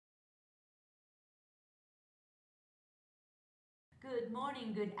Good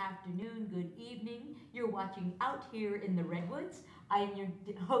morning, good afternoon, good evening. You're watching Out Here in the Redwoods. I am your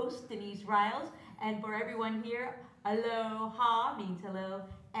host, Denise Riles, and for everyone here, aloha means hello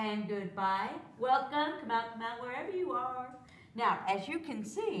and goodbye. Welcome, come out wherever you are. Now, as you can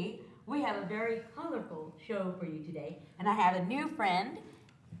see, we have a very colorful show for you today, and I have a new friend,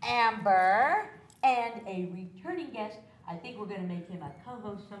 Amber, and a returning guest. I think we're going to make him a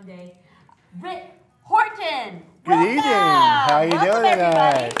co-host someday, Rick Horton. Good evening. How you Welcome, doing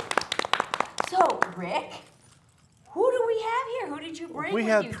everybody. tonight? So, Rick, who do we have here? Who did you bring We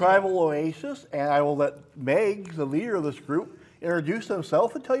with have you Tribal Oasis, and I will let Meg, the leader of this group, introduce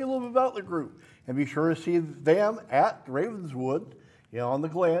themselves and tell you a little bit about the group. And be sure to see them at Ravenswood, on the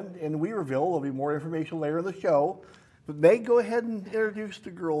Glen in Weaverville. There'll be more information later in the show. But Meg, go ahead and introduce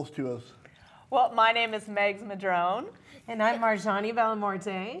the girls to us. Well, my name is Megs Madrone. And I'm Marjani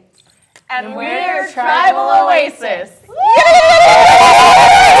Bellamorte. And we're Tribal Oasis. I've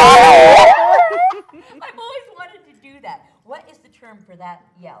always wanted to do that. What is the term for that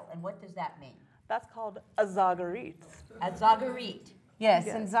yell, and what does that mean? That's called a zagarit. A zagarit. Yes,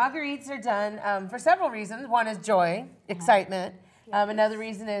 and zagarites are done for several reasons. One is joy, excitement. Another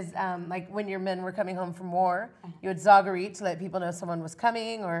reason is like when your men were coming home from war, you would zagarit to let people know someone was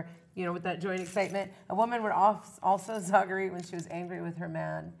coming, or with that joy and excitement. A woman would also zagarit when she was angry with her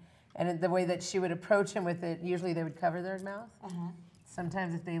man. And the way that she would approach him with it, usually they would cover their mouth.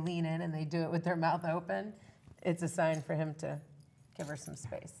 Sometimes if they lean in and they do it with their mouth open, it's a sign for him to give her some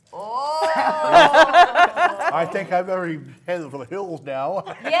space. Oh! I think I'm already headed for the hills now.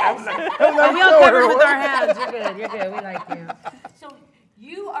 Yes. And we'll cover with our hands. You're good. We like you. So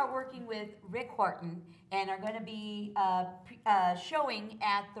you are working with Rick Horton and are going to be showing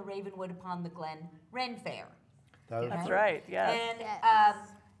at the Ravenwood upon the Glen Ren Fair. That's right, yes. And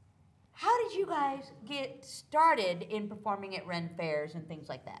how did you guys get started in performing at Ren Fairs and things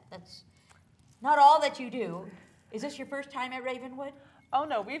like that? That's not all that you do. Is this your first time at Ravenwood? Oh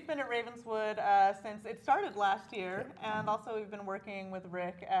no, we've been at Ravenswood since it started last year, and also we've been working with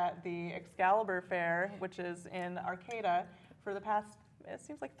Rick at the Excalibur Fair, which is in Arcata, for the past, it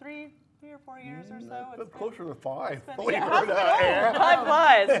seems like three or 4 years or so. It's been closer to 5.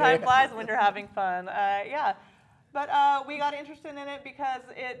 Time flies when you're having fun. Yeah. But we got interested in it because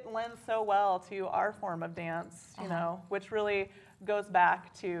it lends so well to our form of dance, which really goes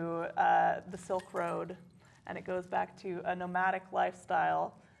back to the Silk Road, and it goes back to a nomadic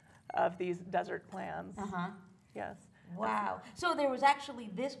lifestyle of these desert clans. Yes. Wow. So there was actually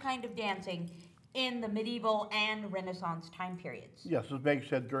this kind of dancing in the medieval and Renaissance time periods. Yes, as Meg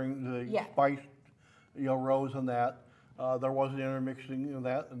said, during the Yeah. spice, rose and that, there was an intermixing of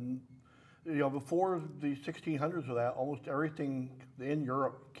that, and before the 1600s of that, almost everything in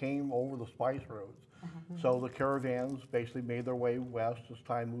Europe came over the spice roads. So the caravans basically made their way west as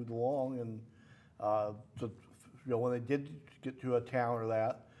time moved along, and when they did get to a town or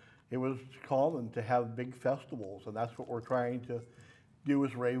that, it was common to have big festivals, and that's what we're trying to do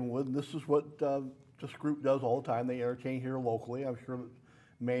as Ravenwood. And this is what this group does all the time. They entertain here locally. I'm sure that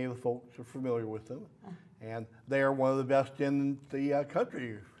many of the folks are familiar with them. And they are one of the best in the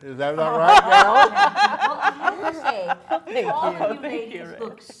country. Is that not right, now? Well, I have to say, all of you ladies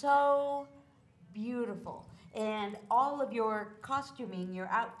look so beautiful. And all of your costuming, your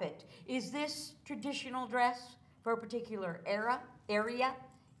outfit, is this traditional dress for a particular area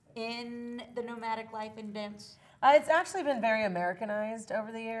in the nomadic life and dance? It's actually been very Americanized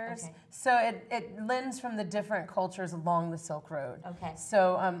over the years. Okay. So it lends from the different cultures along the Silk Road. Okay.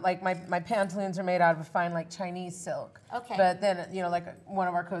 So like my pantaloons are made out of a fine like Chinese silk. Okay. But then like one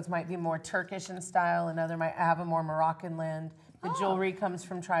of our coats might be more Turkish in style, another might have a more Moroccan lend. The jewelry comes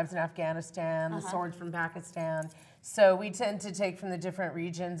from tribes in Afghanistan, the swords from Pakistan. So we tend to take from the different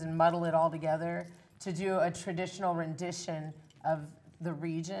regions and muddle it all together to do a traditional rendition of the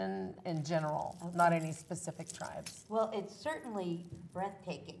region in general, not any specific tribes. Well, it's certainly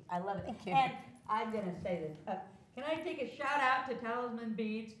breathtaking. I love it. Thank you. And I'm going to say this. Can I take a shout out to Talisman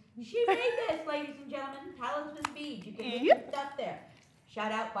Beads? She made this, ladies and gentlemen. Talisman Beads. You can get your stuff there.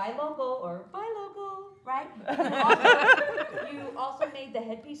 Shout out buy local, right? You also made the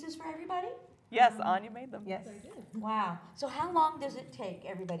headpieces for everybody? Yes, Anya made them. Yes. Wow. So how long does it take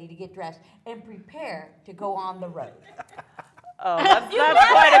everybody to get dressed and prepare to go on the road? Oh, that's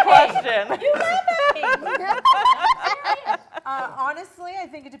quite a question. You laugh at me. Honestly, I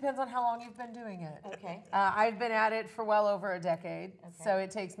think it depends on how long you've been doing it. Okay. I've been at it for well over a decade, Okay. so it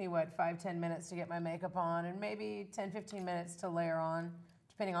takes me, 5-10 minutes to get my makeup on, and maybe 10-15 minutes to layer on,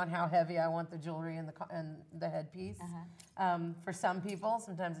 depending on how heavy I want the jewelry and the headpiece. For some people,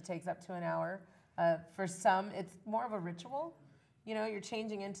 sometimes it takes up to an hour. For some, it's more of a ritual. you know, you're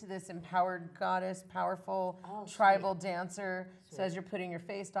changing into this empowered goddess, powerful Oh, tribal dancer. So as you're putting your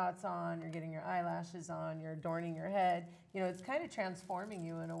face dots on, you're getting your eyelashes on, you're adorning your head, you know, it's kind of transforming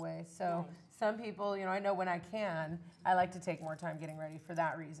you in a way. So Nice. some people, you know, I know when I can, I like to take more time getting ready for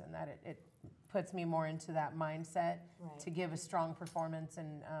that reason, that it puts me more into that mindset Right. to give a strong performance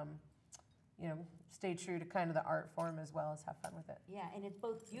and, you know, stay true to kind of the art form as well as have fun with it. Yeah, and it's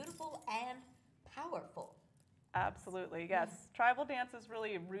both beautiful and powerful. Absolutely, yes. Tribal dance is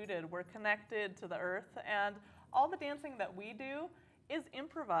really rooted. We're connected to the earth, and all the dancing that we do is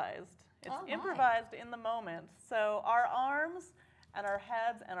improvised. It's Oh, my. improvised in the moment. So our arms and our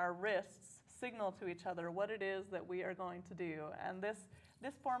heads and our wrists signal to each other what it is that we are going to do. And this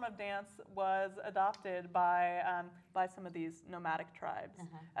form of dance was adopted by some of these nomadic tribes.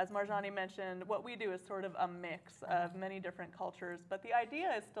 As Marjani mentioned, what we do is sort of a mix of many different cultures, but the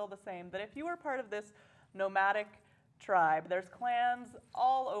idea is still the same, that if you are part of this nomadic tribe, there's clans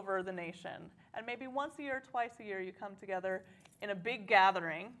all over the nation, and maybe once a year, twice a year, you come together in a big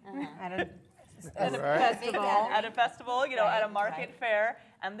gathering At a, at a Right. festival, gathering. at a festival, you know, at a Right, market right. fair,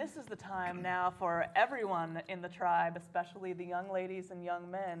 and this is the time now for everyone in the tribe, especially the young ladies and young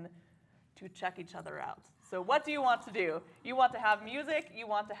men, to check each other out. So what do you want to do? You want to have music, you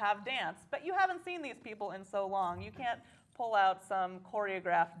want to have dance, but you haven't seen these people in so long. You can't pull out some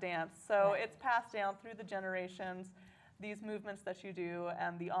choreographed dance. So Right. it's passed down through the generations, these movements that you do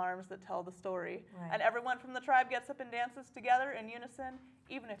and the arms that tell the story. Right. And everyone from the tribe gets up and dances together in unison,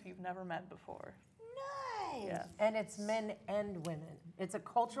 even if you've never met before. Nice. Yeah. and it's men and women. It's a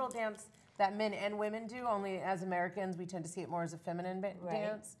cultural dance that men and women do, only as Americans we tend to see it more as a feminine Right.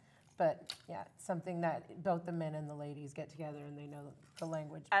 dance. But yeah, it's something that both the men and the ladies get together and they know the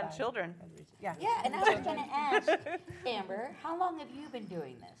language. And by- children. by region. Yeah. Yeah, and I was going to ask, Amber, how long have you been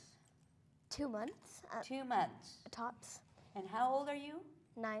doing this? 2 months at 2 months. tops. And how old are you?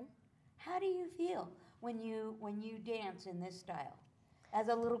 9. How do you feel when you dance in this style as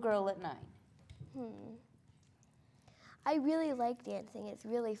a little girl at 9? I really like dancing. It's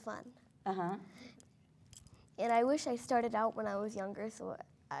really fun. Uh-huh. And I wish I started out when I was younger so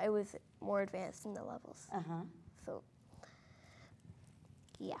I was more advanced in the levels. Uh-huh. So,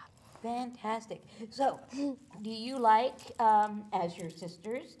 yeah. Fantastic. So, do you like, as your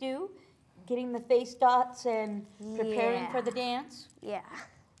sisters do, getting the face dots and preparing for Yeah. the dance? Yeah.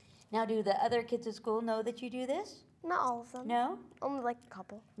 Now, do the other kids at school know that you do this? Not all of them. No? Only like a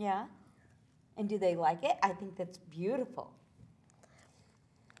couple. Yeah? And do they like it? I think that's beautiful.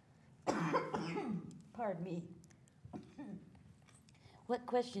 Pardon me. What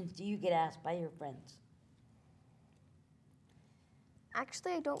questions do you get asked by your friends?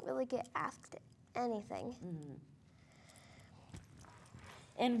 Actually, I don't really get asked anything.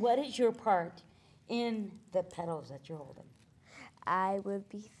 And what is your part in the petals that you're holding? I would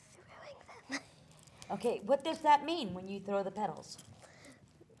be throwing them. Okay, what does that mean when you throw the petals?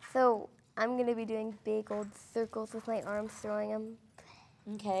 So, I'm going to be doing big old circles with my arms, throwing them.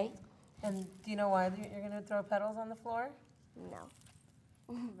 Okay. And do you know why you're going to throw petals on the floor? No.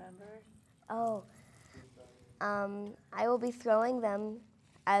 Remember? Oh. I will be throwing them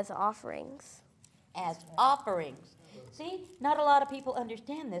as offerings. As offerings. See, not a lot of people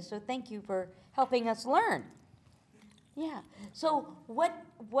understand this, so thank you for helping us learn. Yeah. So what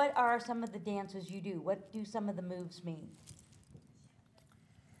are some of the dances you do? What do some of the moves mean?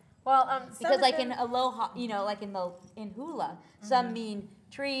 Well, Because like in aloha, you know, like in hula, some mean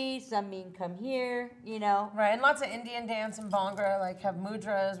trees, some mean come here, you know. Right, and lots of Indian dance and Bhangra like have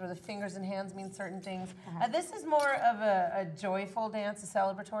mudras where the fingers and hands mean certain things. This is more of a joyful dance, a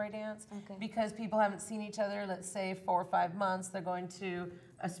celebratory dance, Okay. because people haven't seen each other, let's say 4 or 5 months. They're going to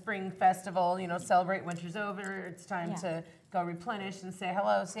a spring festival, you know, celebrate winter's over. It's time Yeah. to go replenish and say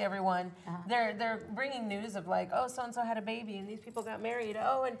hello, see everyone. They're bringing news of like, oh, so-and-so had a baby and these people got married.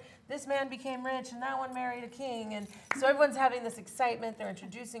 Oh, and this man became rich and that one married a king. And so everyone's having this excitement. They're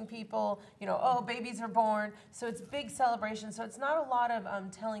introducing people, you know, oh, babies are born. So it's big celebration. So it's not a lot of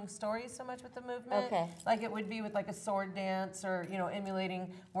telling stories so much with the movement. Okay. Like it would be with like a sword dance or, you know,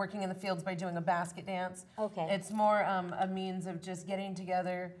 emulating working in the fields by doing a basket dance. Okay. It's more a means of just getting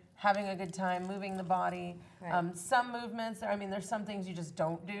together, having a good time, moving the body. Right. Some movements, I mean, there's some things you just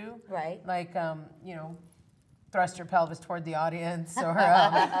don't do. Right. Like, you know, thrust your pelvis toward the audience or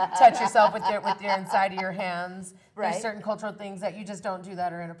touch yourself with your inside of your hands. Right. There's certain cultural things that you just don't do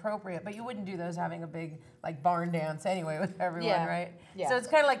that are inappropriate, but you wouldn't do those having a big, like, barn dance anyway with everyone, Yeah. right? Yeah. So it's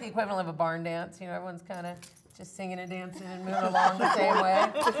kind of like the equivalent of a barn dance. You know, everyone's kind of just singing and dancing and moving along the same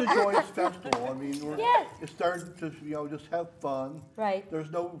way. It's a joyous festival. I mean, Yes. it's starting to, you know, just have fun. Right. There's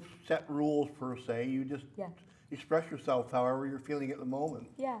no set rules per se. You just Yeah. express yourself however you're feeling at the moment.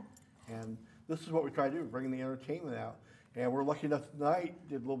 Yeah. And this is what we try to do, bringing the entertainment out. And we're lucky enough tonight,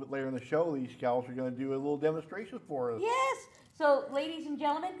 a little bit later in the show, these gals are going to do a little demonstration for us. Yes. So, ladies and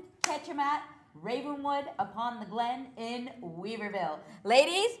gentlemen, catch them at Ravenwood upon the Glen in Weaverville.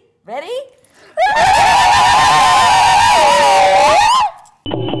 Ladies, ready?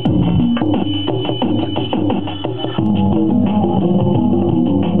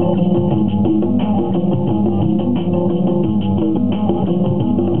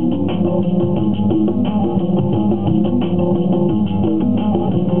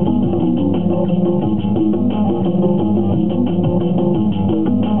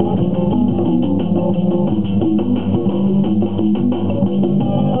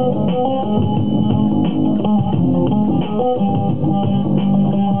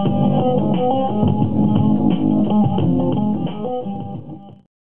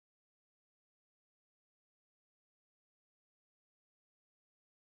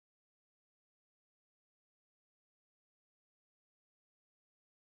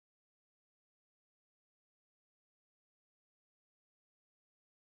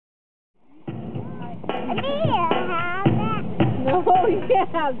 No, you can't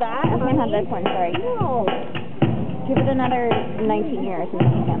have that. I can't have this one, sorry. No. Give it another 19 years and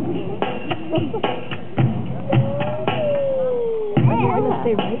then you can.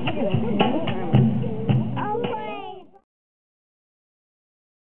 They right here.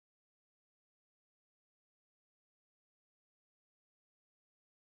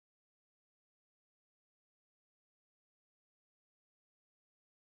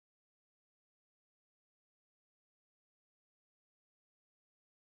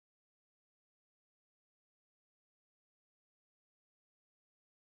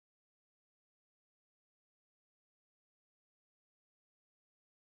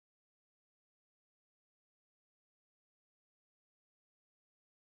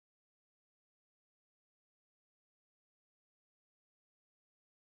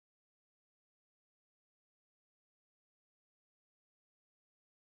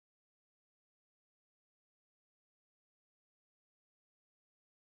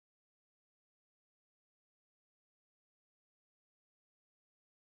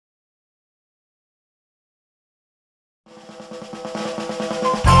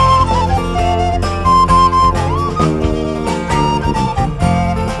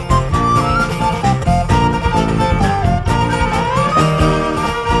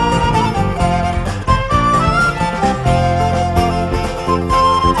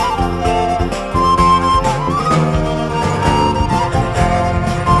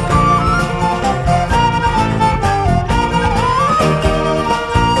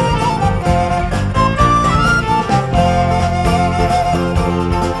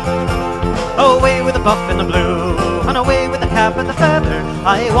 buff and the blue, and away with the cap and the feather.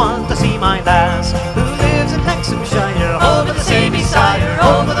 I want to see my lass, who lives in Hexhamshire, over the Samey Sire,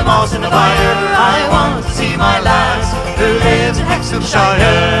 over the moss and the fire. I want to see my lass, who lives in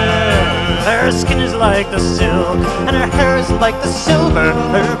Hexhamshire. Her skin is like the silk, and her hair is like the silver.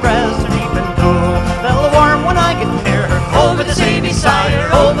 Her breasts are deep and cool, they'll warm when I get near her. Over the Samey Sire,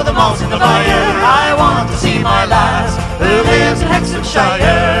 over the moss and the fire. I want to see my lass, who lives in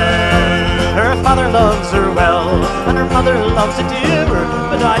Hexhamshire. Her father loves her well, and her mother loves her dearer,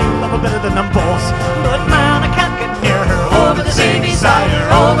 but I love her better than them both. But man, I can't get near her. Over the Samey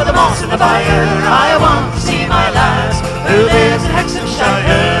Sire, over the moss and the fire. I want to see my lass, who lives in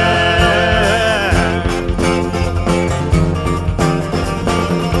Hexhamshire.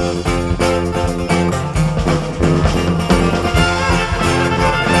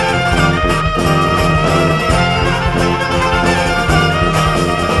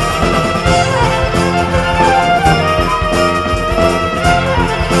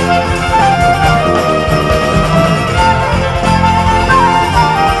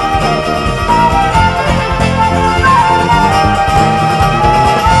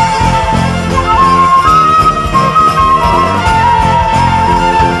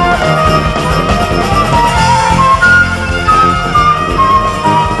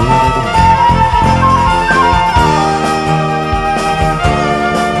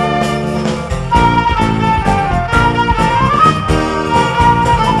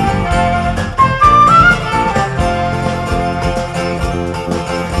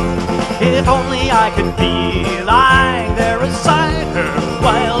 If only I could be lying there beside her,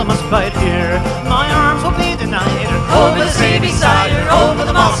 while I must bide here, my arms will be denied her. Over the Samey Sire, over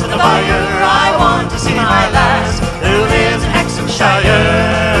the moss and the fire, I want to see my lass, who lives in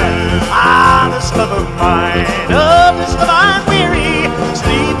Hexhamshire. Ah, this love of mine, of this love I'm weary,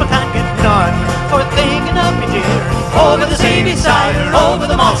 sleep I can't get none, for thinking of me dear. over the Savy Sire, over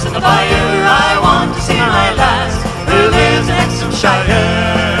the moss and the fire. I want to see my lass who lives in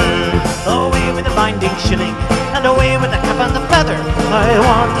Hexhamshire. Away with the binding shilling, and away with the cap and the feather. I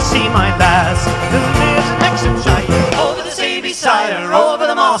want to see my lass who lives in Hexhamshire, over the Savy Sire, over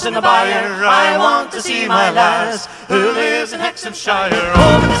the moss and the byre. I want to see my lass who lives in Hexhamshire,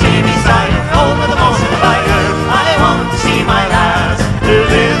 over the Savy Sire, over the moss and the byre. I want to see my lass who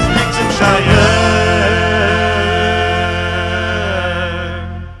lives in Hexhamshire.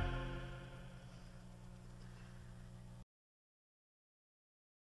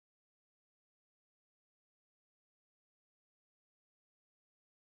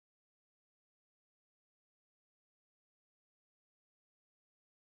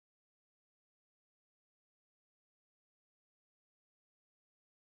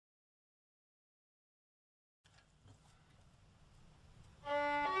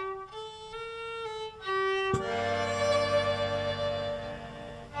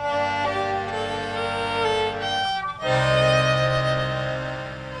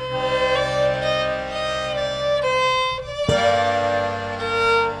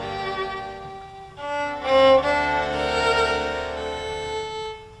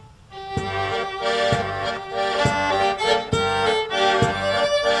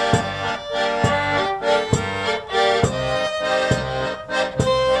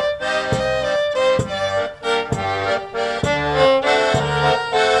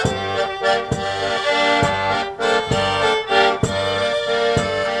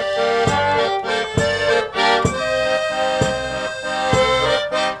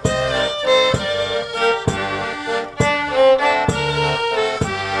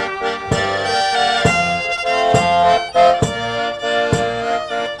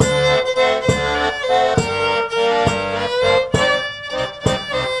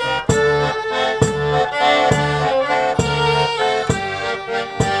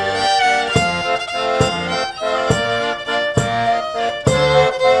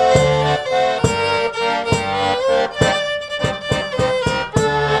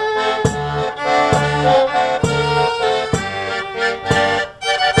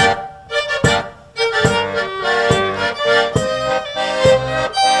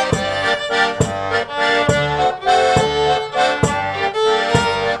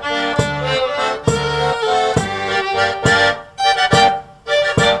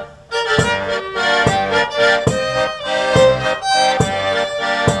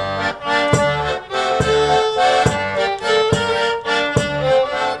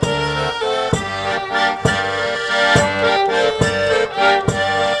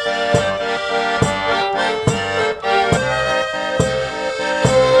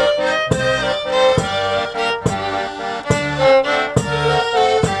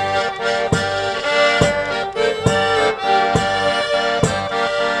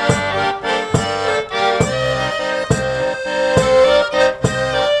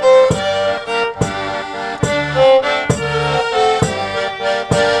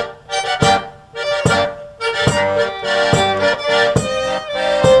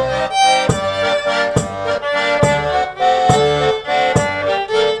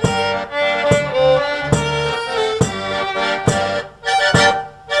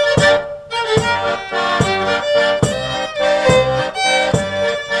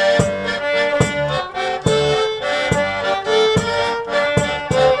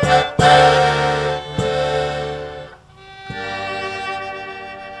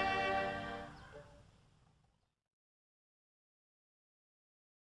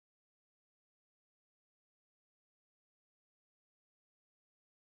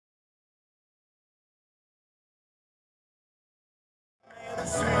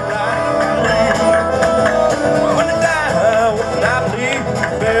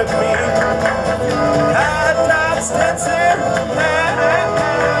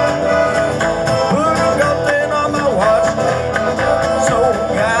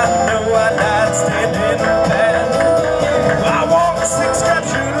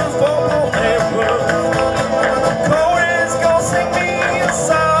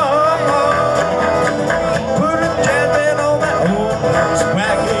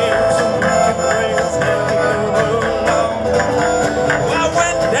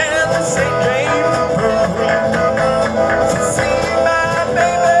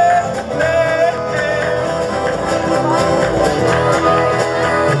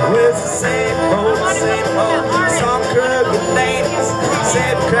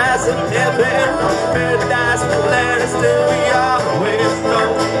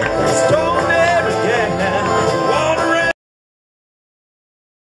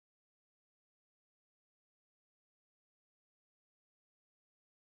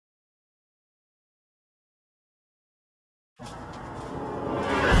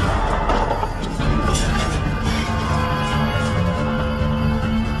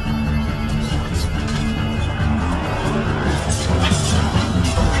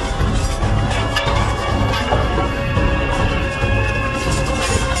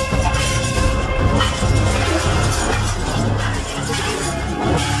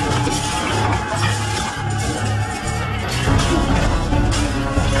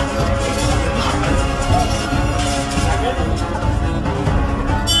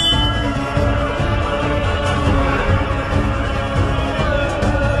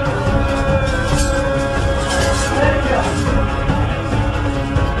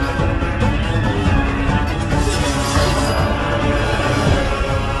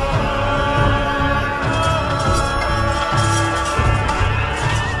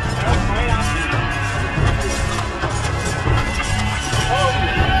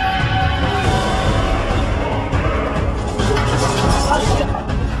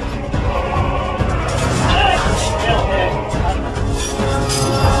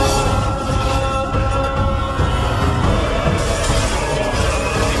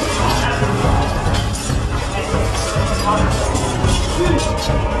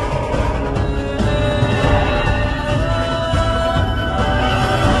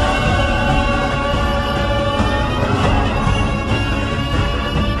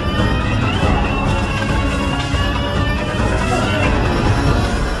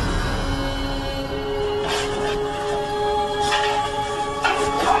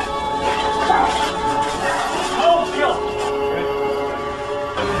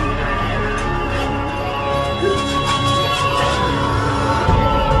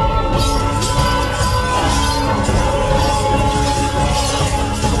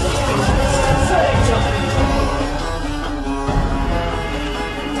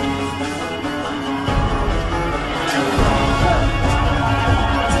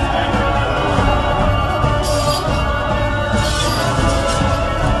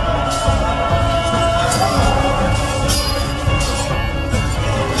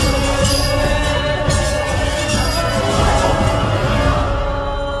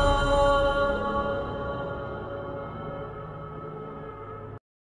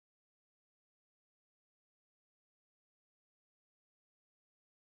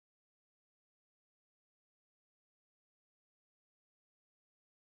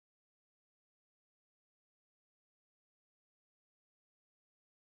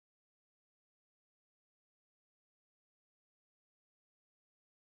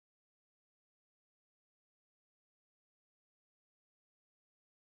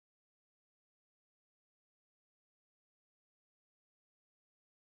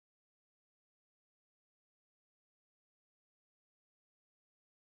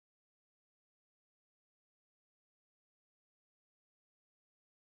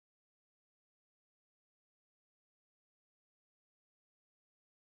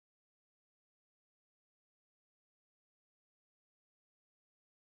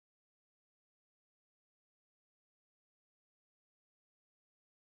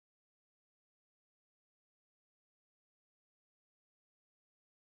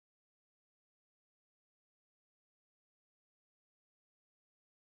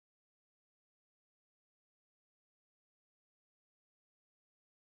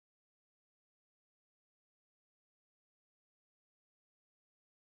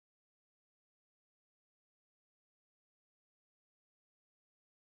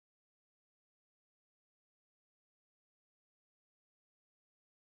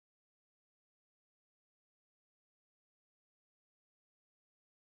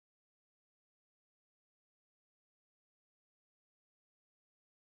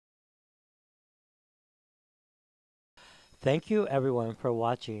 Thank you everyone for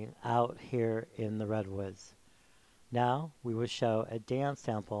watching out here in the Redwoods. Now we will show a dance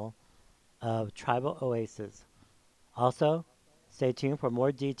sample of Tribal Oasis. Also, stay tuned for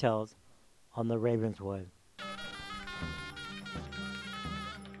more details on the Ravenswood.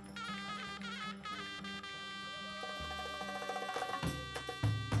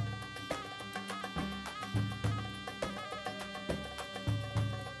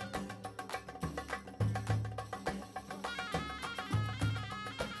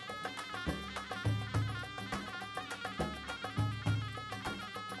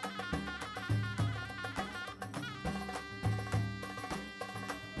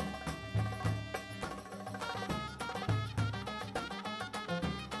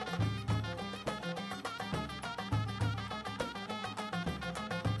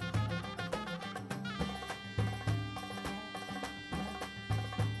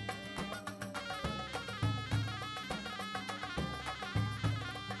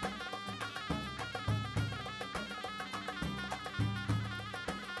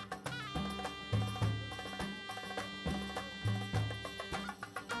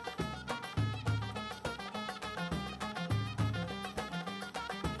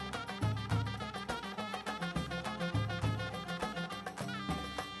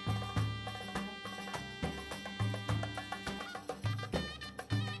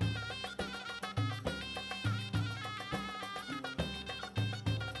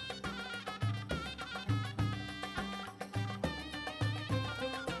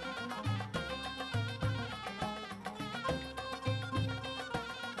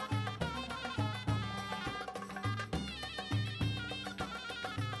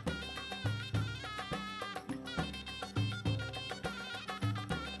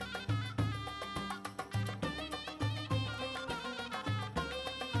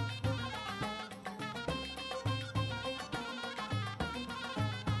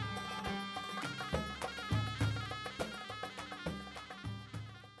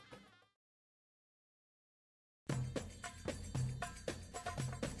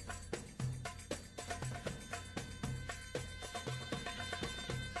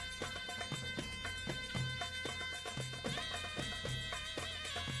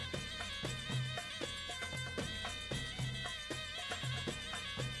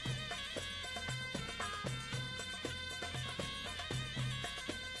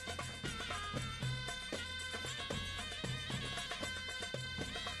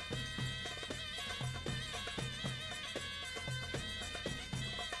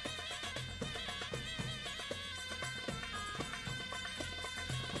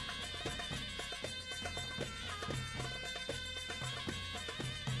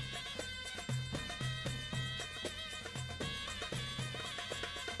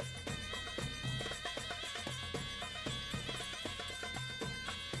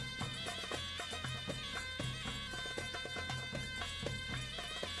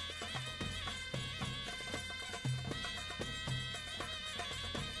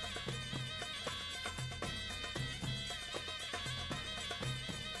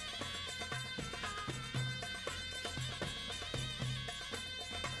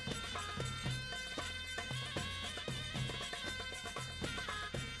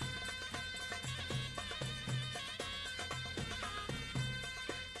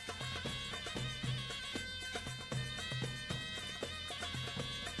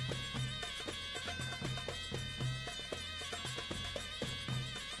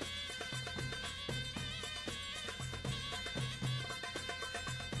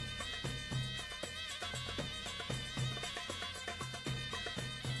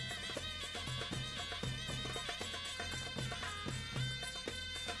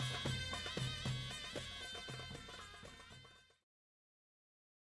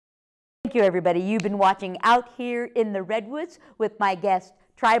 Thank you, everybody. You've been watching Out Here in the Redwoods with my guest,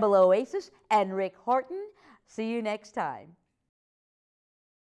 Tribal Oasis and Rick Horton. See you next time.